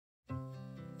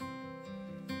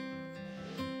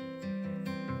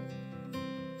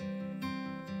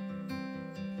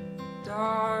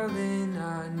Darling,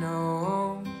 I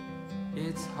know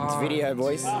it's hard. It's video,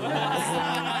 boys.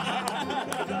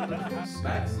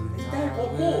 Max, or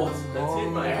pause. That's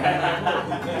it,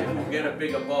 mate. Get a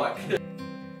bigger bike.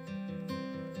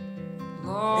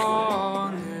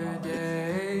 Longer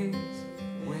days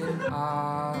when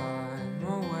I'm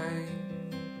away,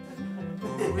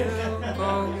 but we'll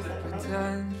both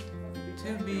pretend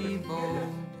to be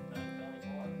bold.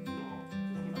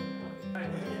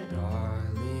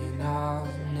 Darling,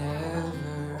 I've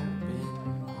never been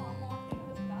bold.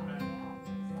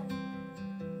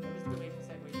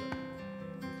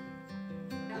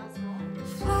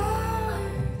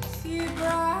 Flowers you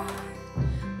brought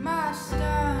my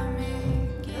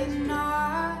stomach in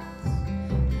knots.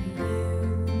 You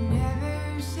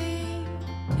never seem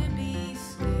to be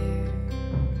scared.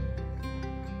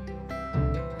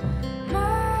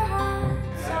 My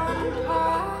heart's on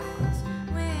pause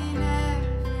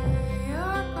whenever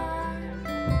you're gone.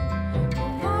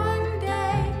 But one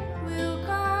day we'll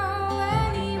go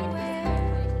anywhere.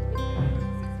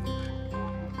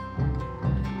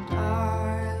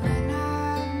 Darling,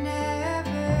 I've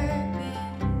never been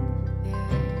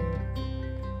there.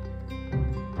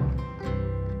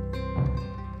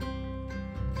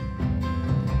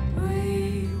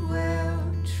 We will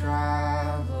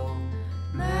travel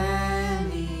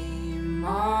many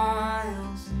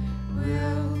miles.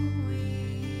 Will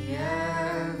we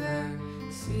ever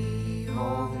see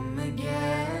home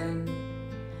again?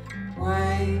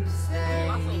 Waves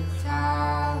they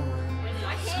tower,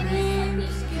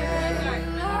 screams get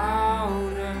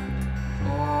louder.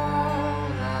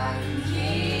 All I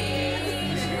hear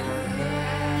is your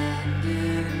hand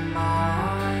in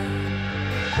mine.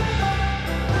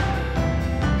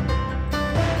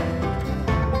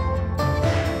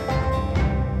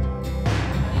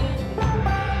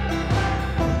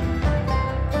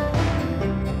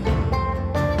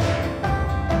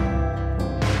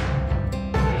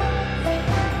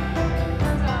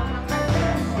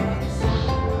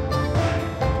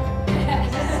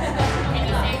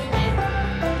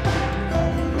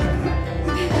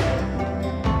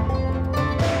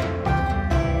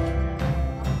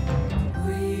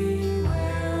 We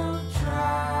will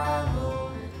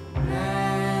travel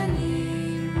many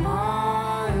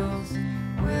miles.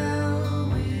 Will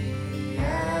we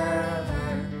ever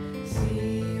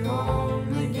see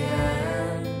home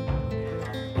again?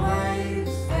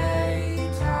 Waves they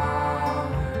tower,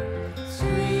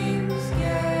 screams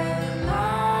get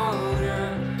louder.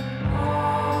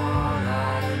 All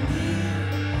I need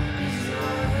is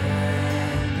your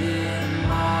hand in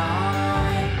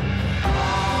mine.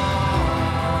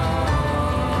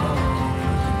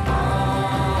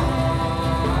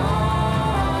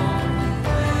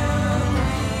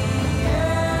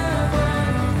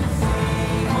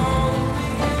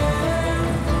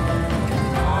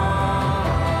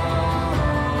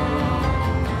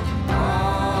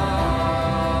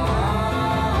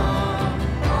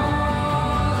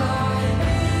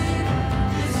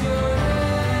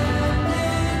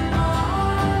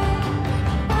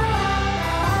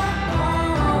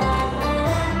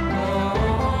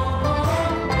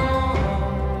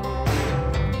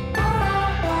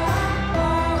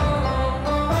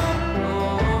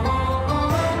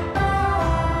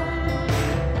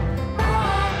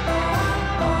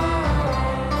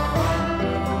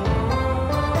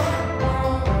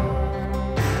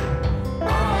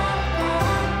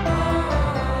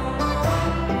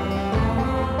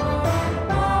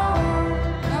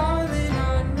 Darling,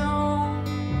 I know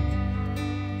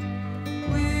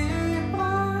we're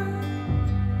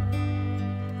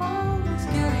always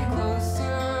getting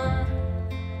closer.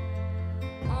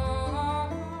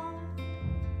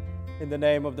 In the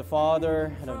name of the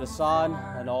Father, and of the Son,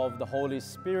 and of the Holy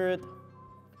Spirit,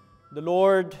 the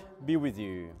Lord be with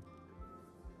you.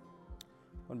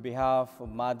 On behalf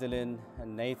of Madeleine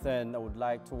and Nathan, I would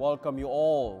like to welcome you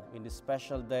all in this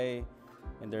special day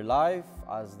in their life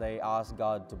as they ask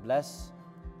God to bless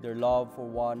their love for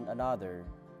one another.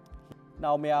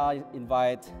 Now may I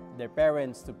invite their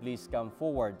parents to please come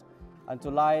forward and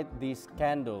to light these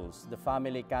candles, the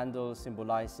family candles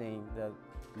symbolizing that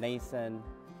Nathan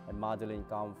and Madeleine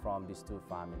come from these two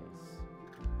families.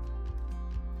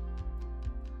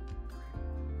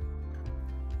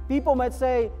 People might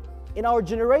say, in our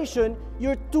generation,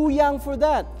 you're too young for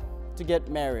that, to get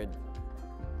married.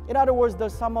 In other words, they're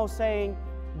somehow saying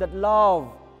that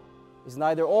love is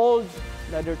neither old,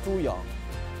 neither too young.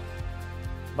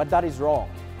 But that is wrong,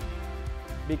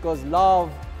 because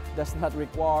love does not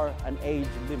require an age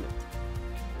limit.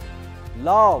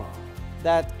 Love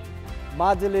that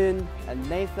Madeleine and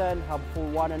Nathan have for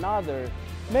one another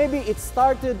Maybe it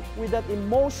started with that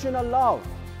emotional love,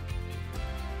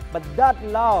 but that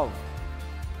love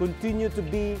continued to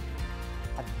be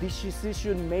a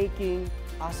decision-making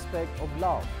aspect of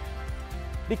love.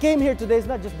 They came here today is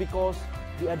not just because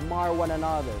they admire one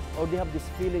another or they have these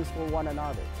feelings for one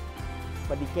another,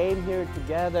 but they came here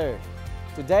together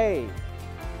today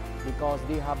because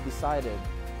they have decided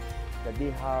that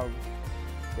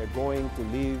they're going to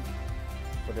live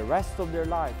for the rest of their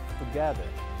life together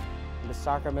in the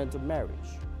sacrament of marriage.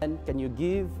 And can you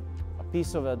give a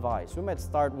piece of advice? We might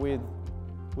start with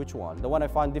which one? The one I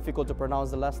find difficult to pronounce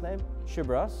the last name?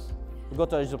 Xiberras? We go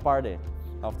to Xiberras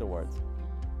afterwards.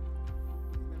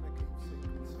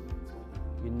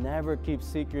 You never keep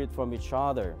secret from each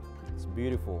other. It's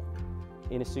beautiful.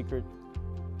 Any secret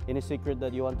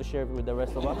that you want to share with the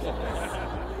rest of us?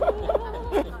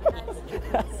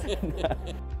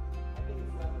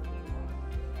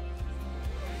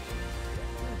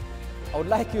 I would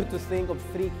like you to think of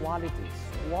 3 qualities.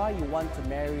 Why you want to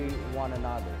marry one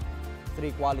another.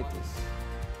 3 qualities.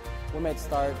 We might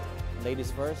start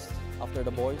ladies first, after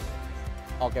the boys.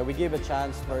 Okay, we give a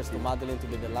chance first to Madeleine to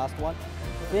be the last one.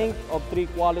 Think of 3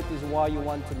 qualities why you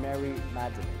want to marry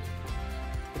Madeleine.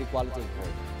 3 qualities of her.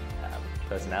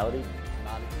 Personality,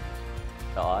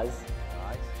 the eyes,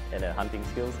 and her hunting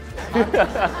skills. Okay.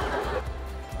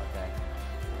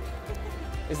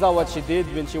 Is that what she did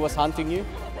when she was hunting you?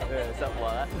 Something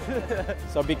like that.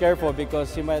 So be careful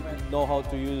because she might know how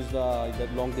to use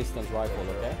that long distance rifle,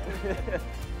 okay?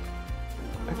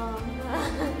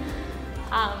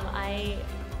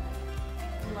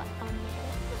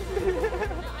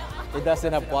 It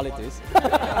doesn't have qualities.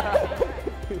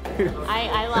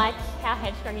 I like how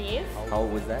headstrong he is. How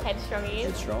old was that? Headstrong he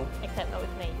is. Headstrong? Except not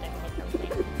with me, don't be headstrong with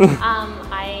me.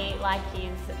 I like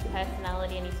his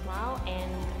personality and his smile,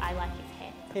 and I like his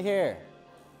hair. Hey, hair.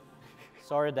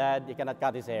 Sorry, Dad, you cannot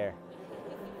cut his hair.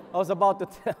 I was about to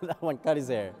tell that one, cut his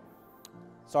hair.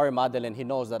 Sorry, Madeleine, he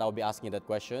knows that I'll be asking that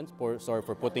question. Sorry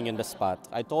for putting in the spot.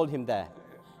 I told him that.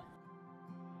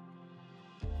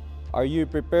 Are you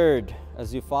prepared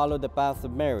as you follow the path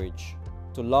of marriage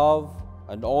to love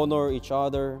and honor each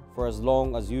other for as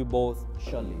long as you both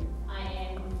shall live?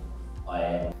 I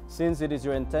am. Since it is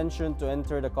your intention to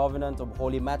enter the covenant of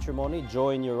holy matrimony,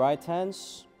 join your right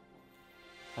hands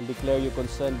and declare your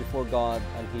consent before God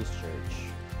and His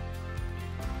church.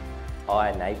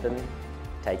 I, Nathan,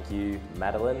 take you,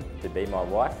 Madeleine, to be my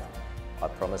wife. I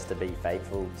promise to be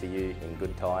faithful to you in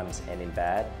good times and in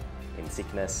bad, in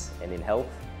sickness and in health,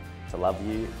 to love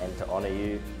you and to honour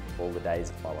you all the days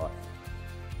of my life.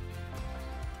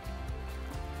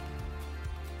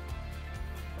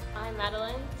 I,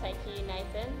 Madeleine, take you,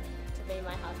 Nathan, to be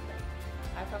my husband.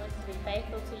 I promise to be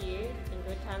faithful to you in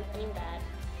good times and in bad,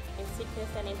 in sickness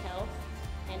and in health,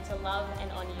 and to love and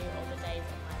honour you all the days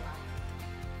of my life.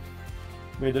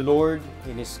 May the Lord,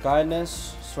 in His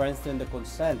kindness, strengthen the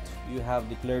consent you have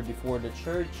declared before the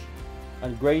church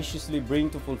and graciously bring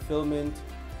to fulfillment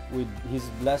with His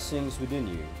blessings within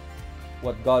you.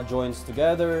 What God joins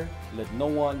together, let no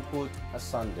one put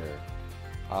asunder.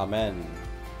 Amen.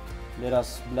 Let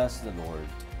us bless the Lord.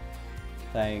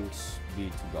 Thanks be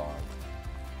to God.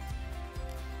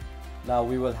 Now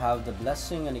we will have the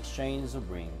blessing and exchange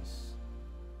of rings.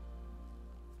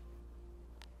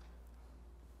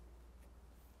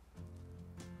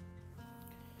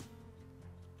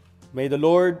 May the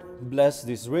Lord bless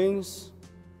these rings,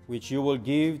 which you will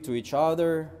give to each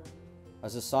other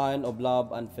as a sign of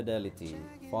love and fidelity.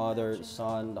 Father,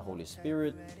 Son, the Holy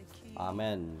Spirit.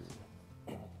 Amen.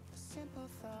 Simple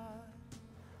thought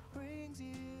brings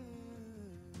you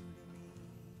to me,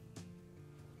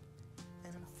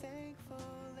 and I'm thankful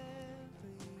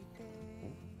every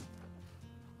day.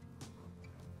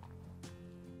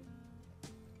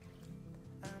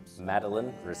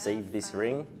 Madeleine, receive this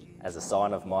ring as a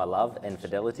sign of my love and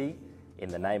fidelity in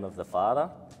the name of the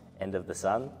Father, and of the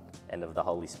Son, and of the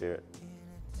Holy Spirit. In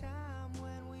a time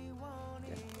when we want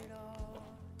it all,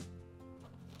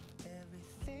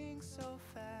 everything's so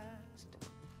fast.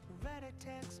 Write a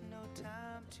text, no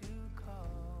time to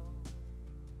call.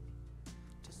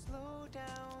 To slow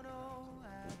down, oh,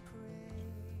 I pray.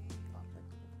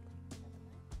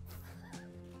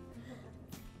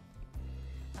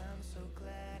 I'm so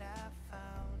glad I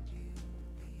found you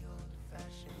the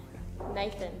old-fashioned way.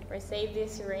 Nathan, receive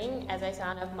this ring as a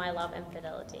sign of my love and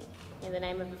fidelity. In the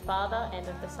name of the Father, and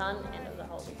of the Son, and of the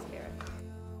Holy Spirit.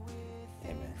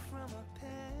 Amen. From a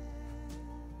pen,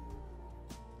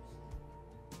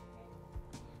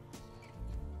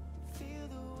 feel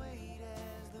the weight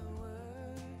as the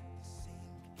words sink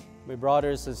in. My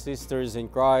brothers and sisters in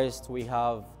Christ, we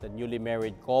have the newly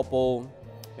married couple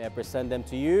May I present them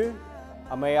to you?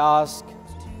 I may ask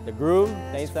the groom,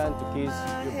 Nathan, to kiss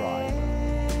your bride.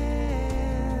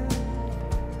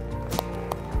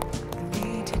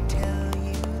 Need to tell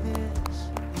you this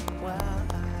while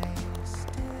I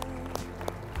still.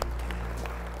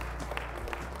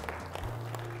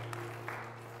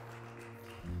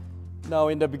 Now,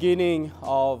 in the beginning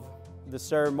of the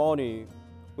ceremony,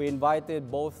 we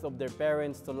invited both of their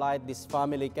parents to light these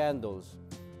family candles.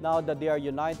 Now that they are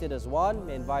united as one,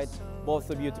 we invite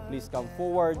both of you to please come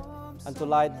forward and to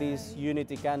light these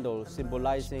unity candles,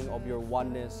 symbolizing of your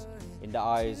oneness in the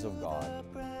eyes of God.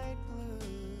 Bright blue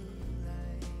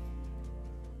light.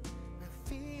 I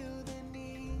feel the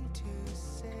need to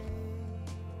say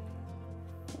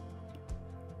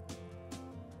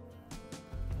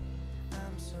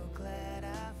I'm so glad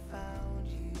I found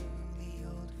you the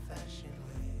old-fashioned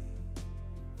way.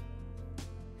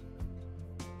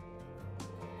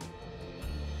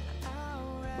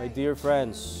 My dear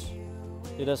friends,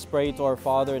 let us pray to our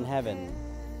Father in heaven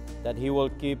that He will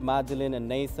keep Madeleine and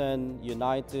Nathan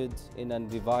united in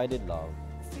undivided love,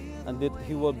 and that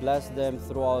He will bless them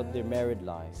throughout their married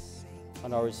life.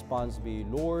 And our response be,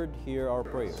 Lord, hear our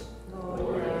prayer.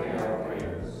 Lord, hear our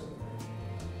prayers.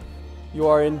 You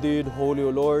are indeed holy, O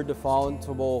Lord, the fount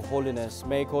of all holiness.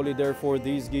 Make holy, therefore,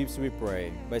 these gifts, we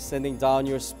pray, by sending down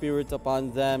your Spirit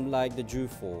upon them like the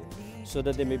dewfall, so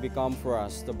that they may become for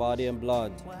us the body and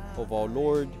blood of our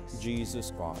Lord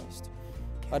Jesus Christ.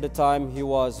 At the time He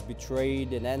was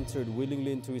betrayed and entered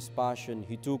willingly into His passion,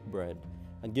 He took bread,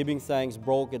 and giving thanks,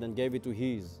 broke it and gave it to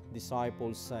His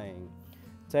disciples, saying,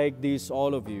 Take this,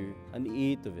 all of you, and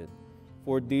eat of it,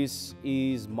 for this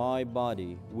is my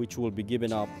body, which will be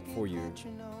given up for you.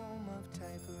 Metronome of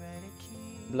typewriter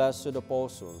keys. Blessed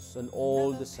apostles and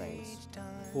all the saints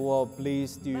who have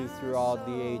pleased you throughout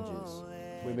the ages,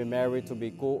 we may merit to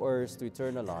be co-heirs to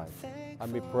eternal life,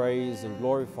 and we praise and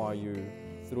glorify you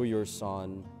through your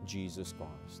Son, Jesus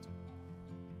Christ.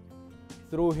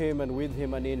 Through Him and with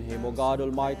Him and in Him, O God,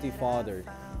 Almighty Father,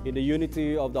 in the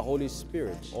unity of the Holy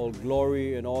Spirit, all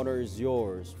glory and honor is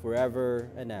yours forever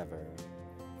and ever.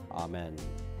 Amen.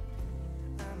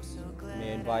 I'm so glad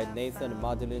May I invite Nathan and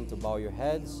Madeleine to bow your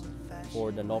heads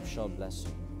for the nuptial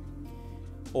blessing.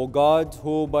 O God,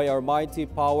 who by our mighty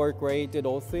power created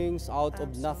all things out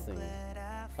of nothing,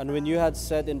 and when you had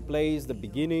set in place the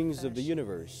beginnings of the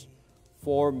universe,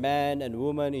 formed man and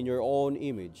woman in your own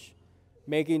image,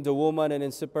 making the woman an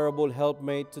inseparable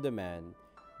helpmate to the man,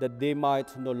 that they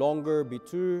might no longer be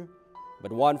two,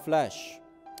 but one flesh,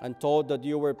 and taught that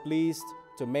you were pleased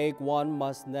to make one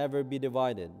must never be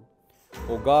divided.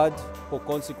 O God, who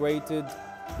consecrated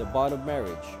the bond of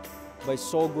marriage by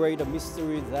so great a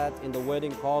mystery that in the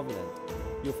wedding covenant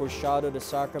you foreshadowed the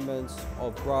sacraments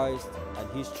of Christ and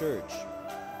His church.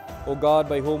 O God,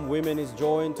 by whom women is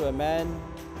joined to a man,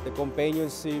 the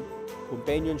companionship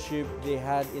they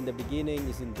had in the beginning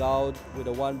is endowed with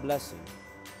the one blessing,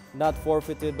 not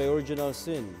forfeited by original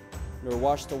sin, nor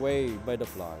washed away by the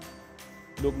flood.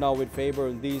 Look now with favor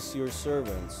on these your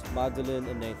servants, Madeleine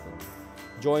and Nathan,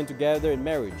 joined together in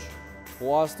marriage,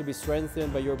 who are to be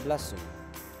strengthened by your blessing.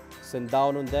 Send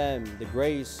down on them the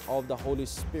grace of the Holy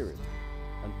Spirit,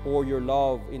 and pour your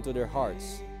love into their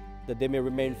hearts, that they may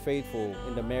remain faithful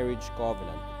in the marriage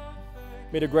covenant.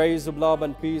 May the grace of love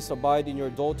and peace abide in your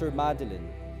daughter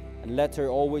Madeleine, and let her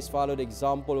always follow the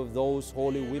example of those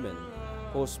holy women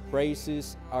whose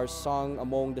praises are sung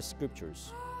among the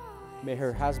Scriptures. May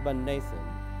her husband Nathan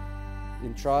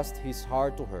entrust his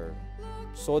heart to her,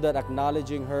 so that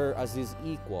acknowledging her as his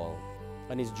equal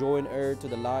and his joint heir to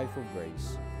the life of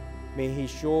grace, may he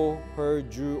show her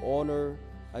due honor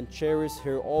and cherish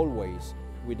her always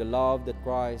with the love that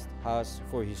Christ has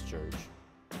for His church.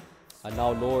 And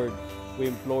now, Lord, we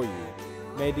implore you,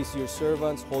 may these your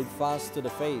servants hold fast to the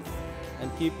faith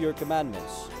and keep your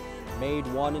commandments, made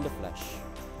one in the flesh.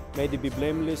 May they be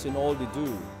blameless in all they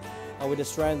do, and with the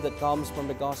strength that comes from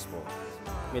the gospel,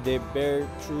 may they bear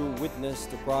true witness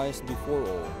to Christ before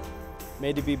all.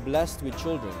 May they be blessed with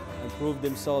children and prove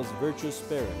themselves virtuous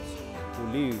parents who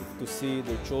live to see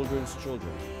their children's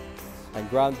children. And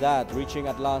grant that, reaching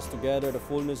at last together the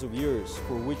fullness of years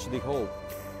for which they hope,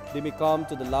 they may come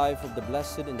to the life of the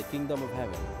blessed in the kingdom of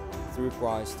heaven, through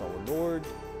Christ our Lord.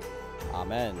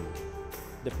 Amen.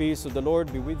 The peace of the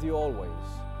Lord be with you always.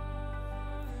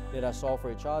 Let us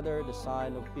offer each other the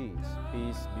sign of peace.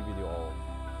 Peace be with you all.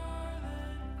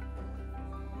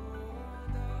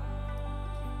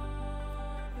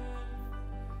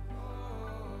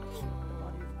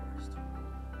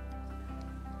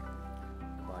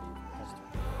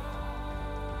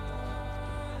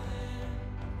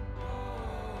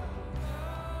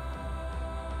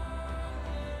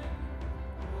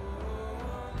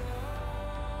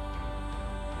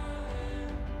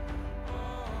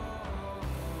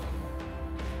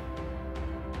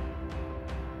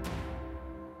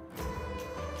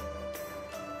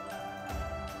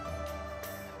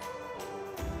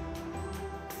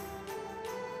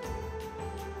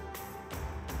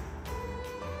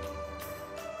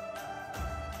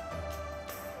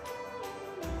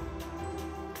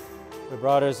 My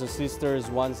brothers and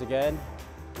sisters, once again,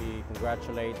 we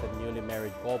congratulate the newly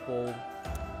married couple,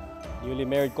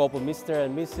 Mr.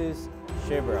 and Mrs.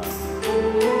 Xiberras.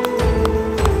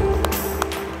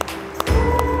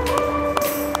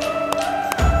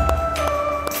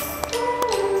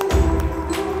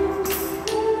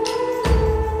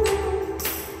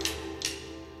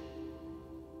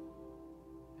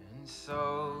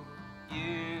 So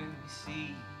you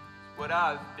see what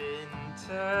I've been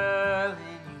telling you.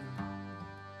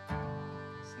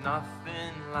 It's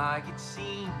nothing like it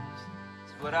seems.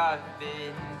 It's what I've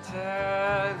been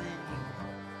telling you.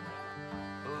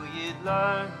 Oh, you'd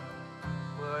learn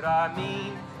what I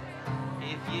mean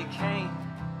if you came.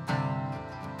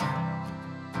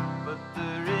 But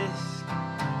the risk,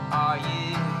 are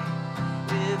you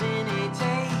willing to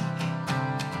take?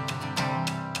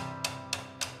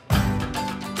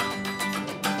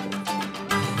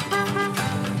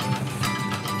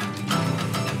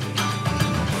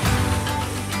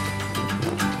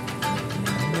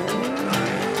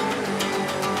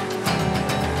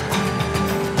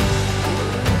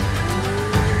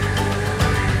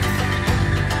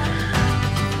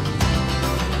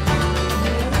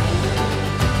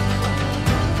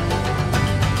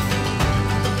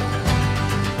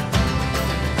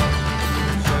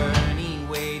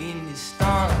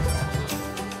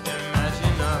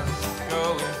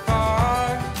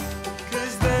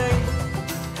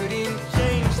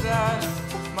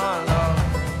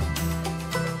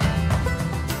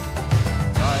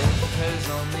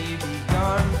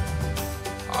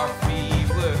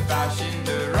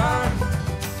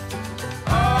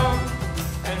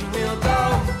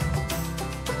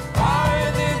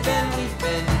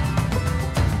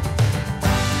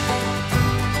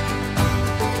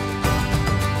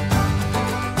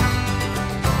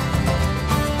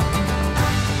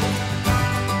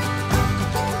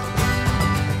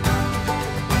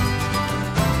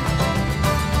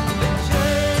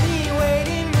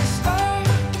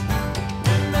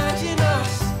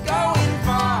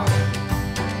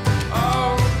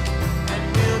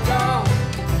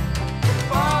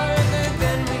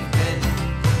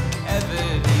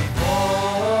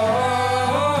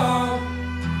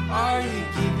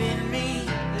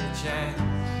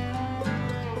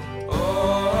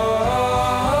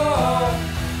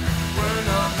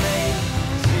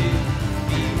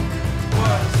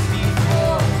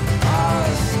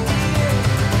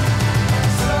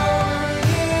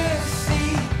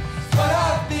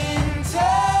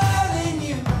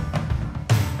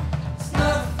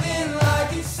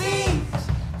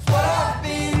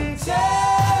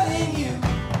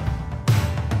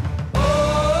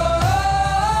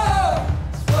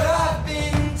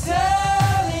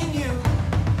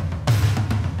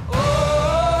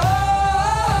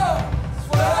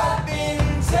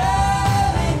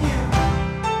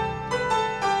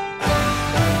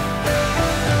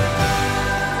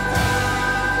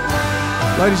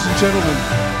 Ladies and gentlemen,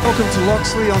 welcome to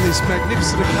Loxley on this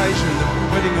magnificent occasion, the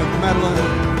wedding of Madeleine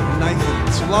and Nathan.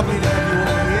 It's lovely to have you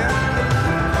all here.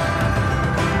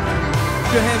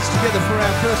 Put your hands together for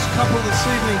our first couple this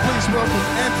evening. Please welcome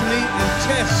Anthony and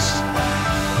Tess.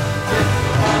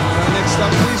 Next up,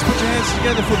 please put your hands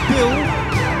together for Bill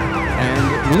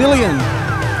and Lillian.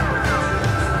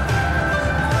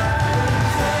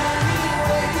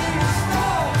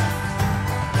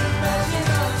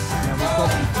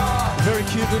 Very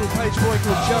cute little page boy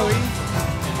called Joey,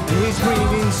 and he's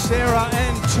bringing in Sarah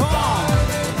and Tom.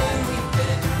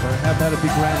 So how about a big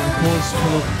round of applause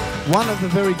for one of the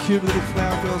very cute little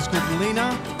flower girls called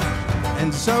Lena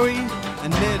and Zoe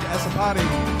and Ned as a party.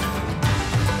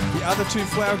 The other two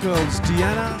flower girls,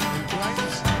 Deanna and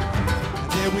Grace,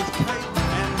 and they're with Kate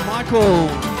and Michael.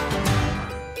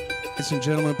 Ladies and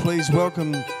gentlemen, please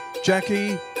welcome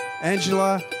Jackie,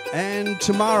 Angela and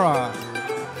Tamara.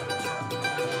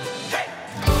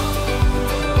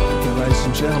 Ladies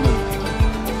and gentlemen,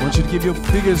 I want you to give your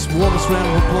biggest, warmest round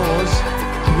of applause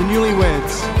to the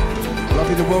newlyweds.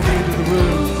 Lovely to welcome you to the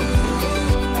room,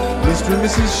 Mr. and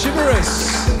Mrs.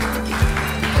 Xiberras.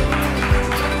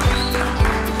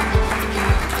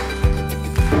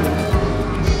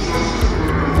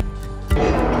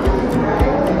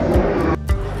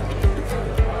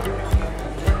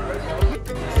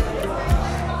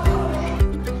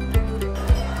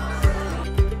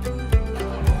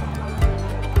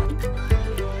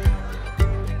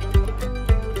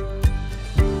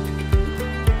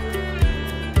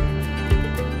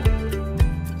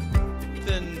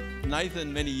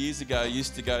 Nathan, many years ago,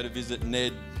 used to go to visit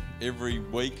Ned every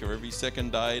week or every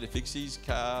second day to fix his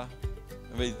car.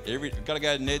 I mean, got to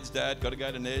go to Ned's, Dad, got to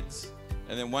go to Ned's.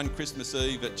 And then one Christmas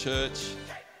Eve at church,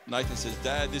 Nathan says,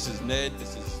 Dad, this is Ned,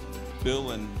 this is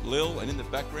Bill and Lil, and in the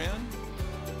background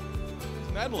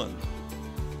is Madeleine.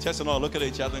 Tess and I look at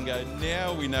each other and go,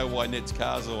 now we know why Ned's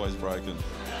car's always broken.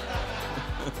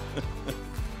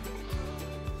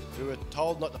 We were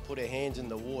told not to put our hands in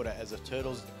the water as the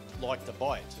turtles like to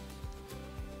bite.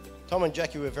 Tom and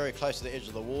Jackie were very close to the edge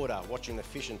of the water watching the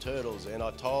fish and turtles, and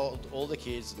I told all the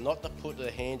kids not to put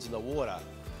their hands in the water,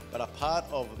 but a part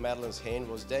of Madeleine's hand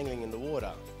was dangling in the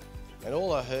water. And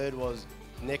all I heard was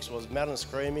next was Madeleine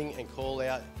screaming and call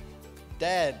out,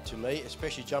 Dad, to me,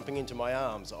 especially jumping into my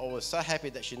arms. I was so happy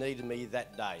that she needed me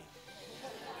that day.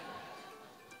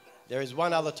 There is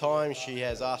one other time she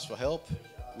has asked for help,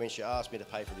 when she asked me to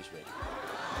pay for this ring.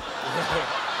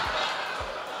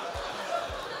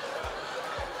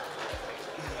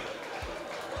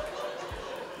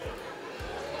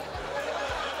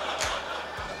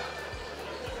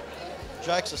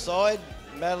 Jokes aside,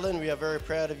 Madeleine, we are very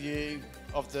proud of you,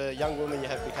 of the young woman you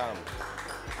have become.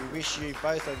 We wish you,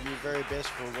 both of you, very best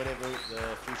for whatever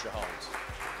the future holds.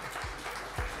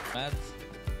 Mads,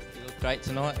 you look great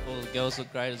tonight. All the girls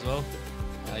look great as well.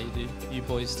 You do. You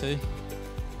boys too.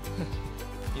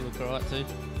 You look alright too.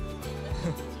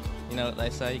 You know what they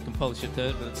say, you can polish a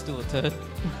turd, but it's still a turd.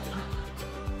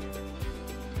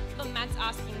 Matt's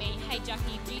asking me, hey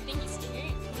Jackie, do you think he's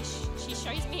cute? She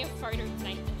shows me a photo of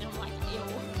Nathan and I'm like, ew.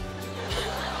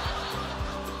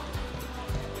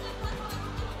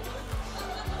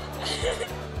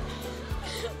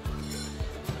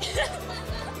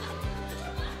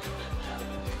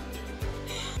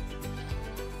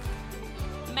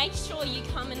 Make sure you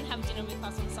come and have dinner with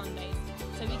us on Sundays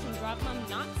so we can drive Mum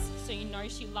nuts so you know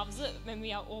she loves it when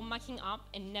we are all mucking up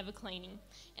and never cleaning.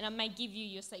 And I may give you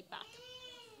your seat back.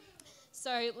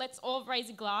 So let's all raise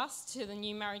a glass to the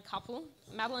new married couple.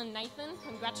 Madeleine and Nathan,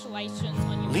 congratulations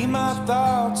on your Leave my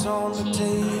thoughts on the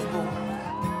table.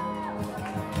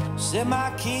 Set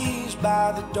my keys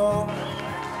by the door.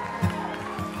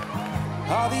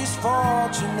 All these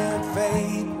fortunate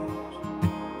fables,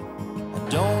 I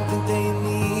don't think they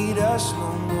need us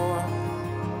no more.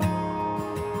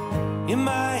 In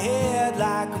my head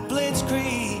like a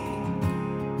blitzkrieg,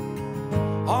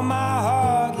 on my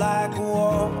heart like a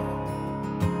war.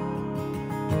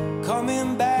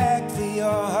 Coming back for your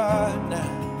heart now,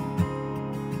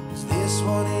 'cause this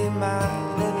one ain't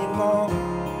mine anymore.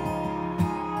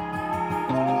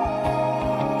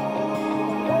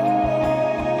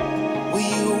 Will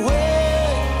you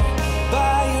wait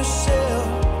by yourself,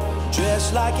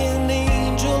 dressed like an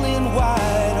angel in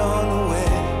white on the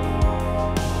way?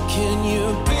 Can you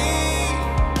be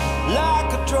like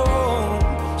a drone,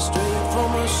 straight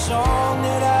from a song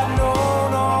that I've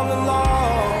known all along?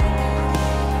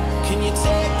 Can you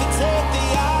take the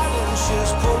islands,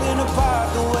 just pulling apart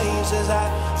the waves as I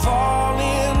fall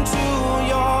into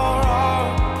your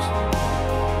arms,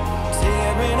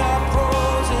 tearing up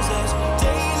roses as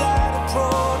daylight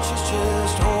approaches,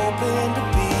 just hoping to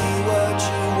be what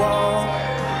you want.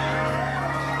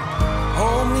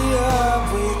 Hold me up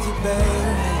with your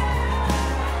bare hand,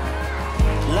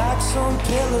 like some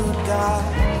pillar God,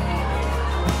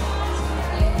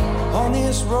 on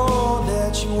this road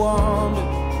that you wander,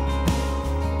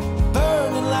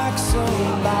 burning like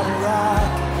somebody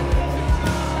rock.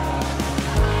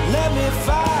 Let me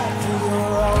fight for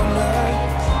your honor,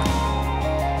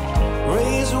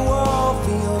 raise a wall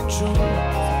for your truth.